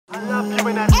Come on.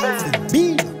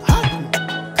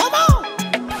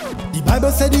 The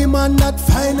Bible said the man that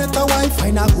findeth a wife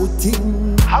find a good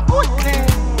thing. A good thing.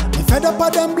 Me fed up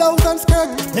of them blouse and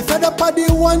skirt. Me fed up of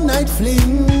the one night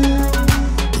fling.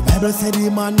 The Bible said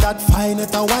the man that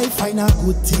findeth a wife find a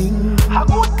good thing. A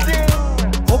good thing.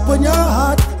 Open your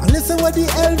heart and listen what the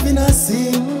Elvina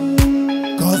sing.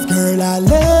 Cause girl, I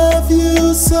love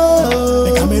you so.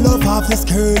 Because me love half this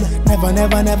girl. Never,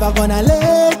 never, never gonna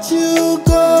let you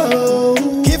go.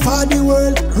 Give her the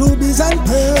world, rubies and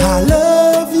pearls. I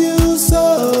love you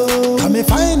so. Cause me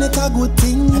find it a good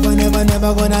thing. Never, never,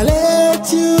 never gonna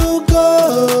let you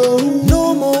go.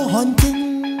 No more hunting.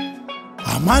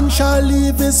 A man shall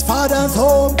leave his father's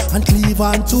home and cleave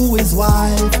unto his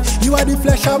wife. You are the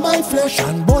flesh of my flesh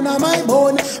and bone of my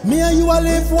bone. Me and you will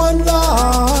live one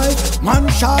life. Man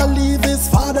shall leave his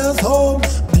father's home,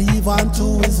 cleave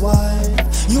unto his wife.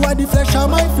 You are the flesh of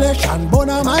my flesh and bone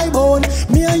of my bone.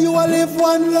 Me and you will live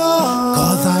one life.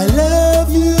 Cause I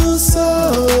love you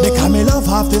so. Because me love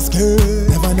half this girl.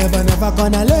 Never, never, never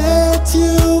gonna let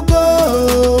you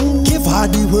go. Give her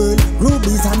the world,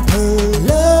 rubies and pearls.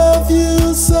 Love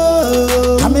you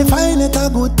so. Can me find it a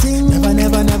good thing. Never,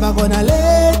 never, never gonna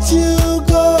let you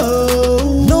go.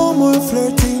 No more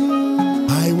flirting.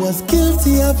 I was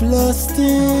guilty of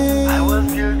lusting. I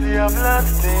was guilty of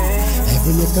lusting.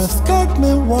 Every little skirt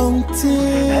me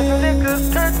wanting. Every little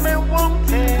skirt me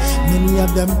wanting. Many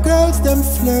of them girls them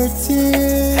flirting.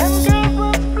 Them girls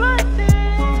was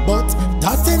flirting. But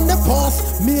that in the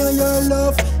past, me and your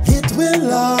love, it will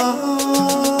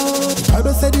last. The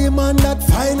Bible said the man that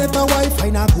findeth a wife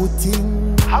find a good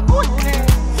thing. A good thing.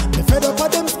 Me fed up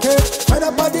of them skirts, fed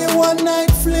up of the one night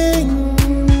fling.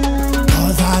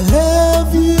 Cause I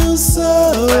love you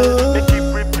so. Me keep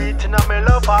repeating I'm in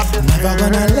love of this Never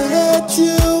gonna let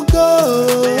you go.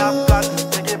 Me have got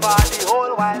to give her the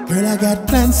whole while. Girl, I got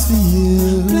plans for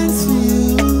you. Plans for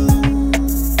you.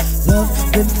 Love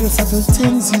them little subtle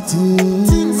things you do.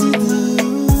 Things you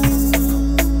do.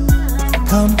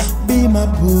 Come be my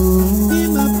boo. Be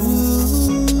my boo.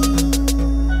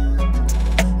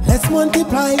 Let's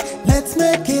multiply. Let's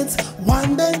make it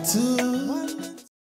one then two.